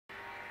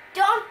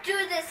don't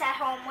do this at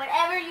home.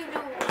 Whatever you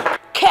do.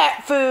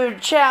 Cat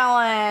food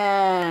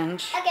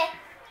challenge. Okay.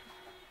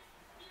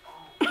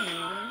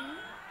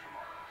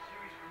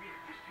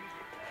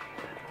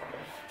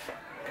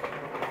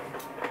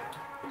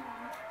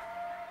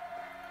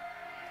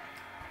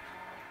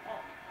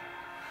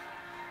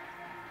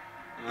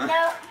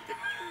 No.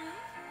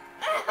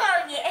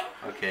 Oh yeah.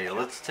 Okay,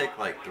 let's take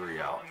like 3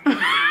 out. 3.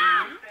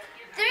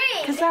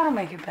 Because that'll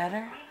make it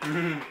better.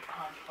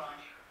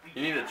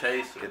 You need a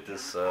chaser. Get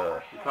this,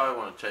 You probably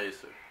want a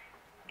chaser.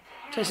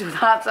 Chase it with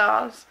hot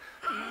sauce.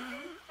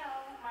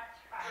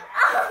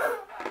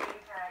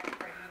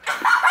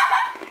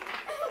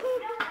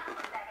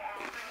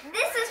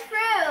 This is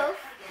proof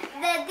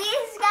that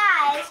these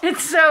guys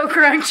It's so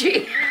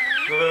crunchy.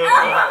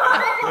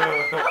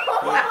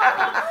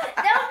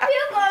 don't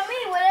puke on me.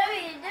 Whatever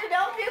you do,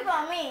 don't puke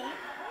on me.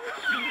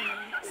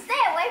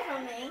 Stay away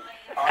from me.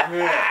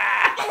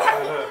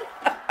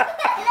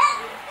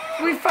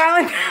 We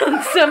finally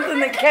found something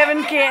that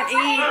Kevin can't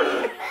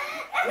eat.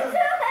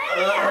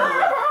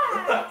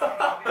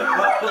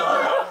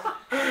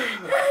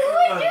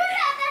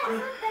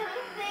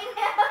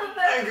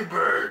 Angry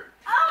Bird!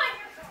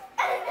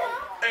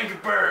 Angry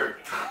Bird!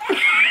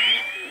 That's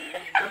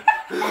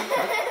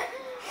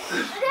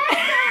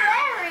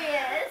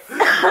hilarious.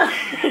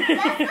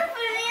 That's the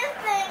funniest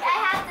thing I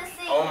have to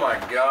see. Oh my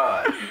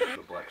god.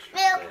 The black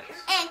Milk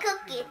and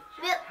cookie.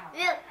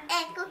 Milk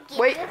and cookie.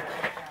 Wait.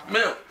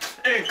 Milk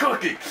and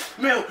cookie!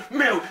 Milk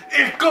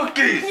and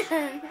cookies!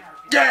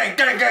 Gang,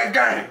 gang, gang,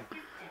 gang!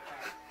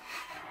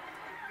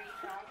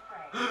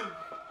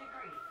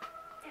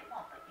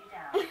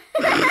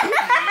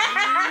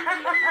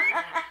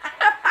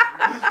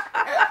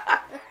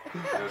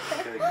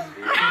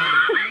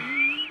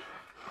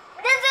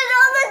 This is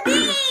all the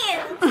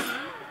Deans.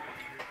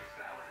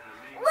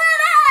 What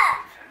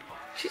up?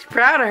 She's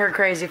proud of her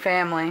crazy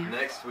family.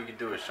 Next, we could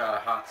do a shot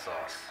of hot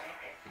sauce.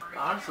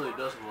 Honestly, it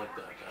doesn't look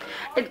that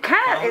bad. It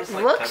kind of, Almost it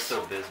like looks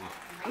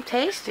Pepto-Bismol.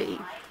 tasty.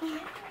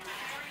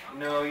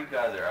 No, you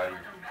guys are out of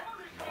your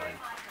mind.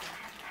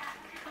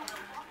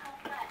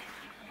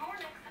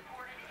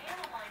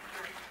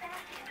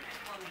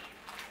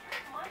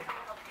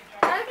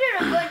 I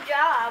did a good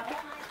job.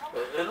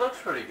 It looks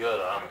pretty good,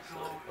 honestly.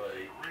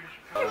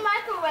 But You can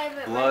microwave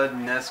it. Blood,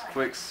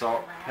 Nesquik,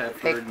 salt, pepper,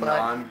 Fake blood.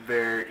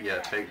 non-berry,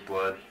 yeah, fake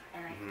blood,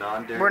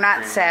 non-dairy. We're not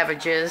creamer,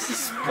 savages.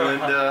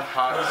 Splenda,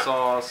 hot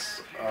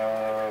sauce,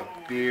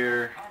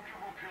 beer,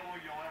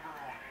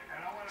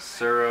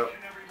 syrup,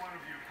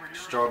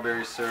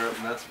 strawberry syrup,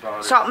 and that's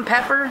about Salt it. and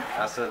pepper?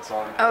 I said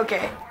salt and pepper.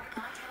 Okay.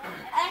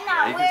 I know.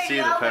 Yeah, you can weird see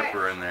the yogurt.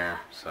 pepper in there,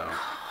 so.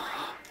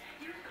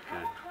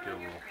 Good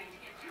little.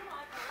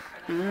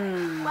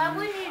 Why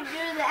would you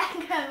do that,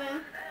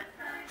 Kevin?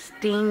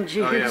 Deane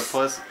Juice. Oh yeah,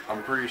 plus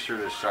I'm pretty sure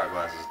this shot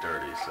glass is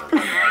dirty, so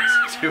that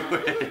adds to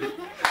it.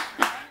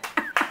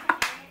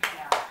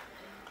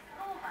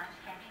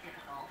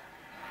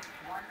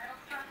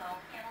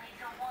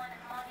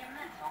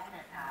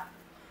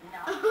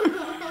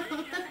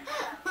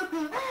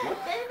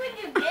 That's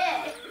what you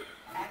get.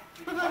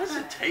 Why does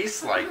it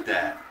taste like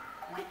that?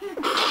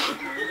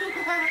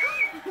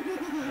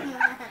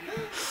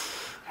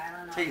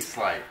 Tastes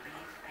like.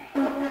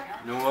 You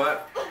know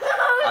what?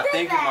 I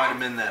think it might have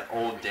been that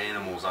old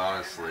Danimals,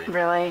 honestly.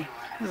 Really?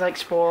 It was like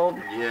spoiled?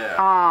 Yeah.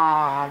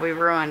 Aw, we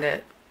ruined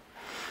it.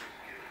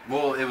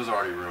 Well, it was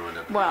already ruined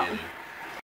at the Well. beginning.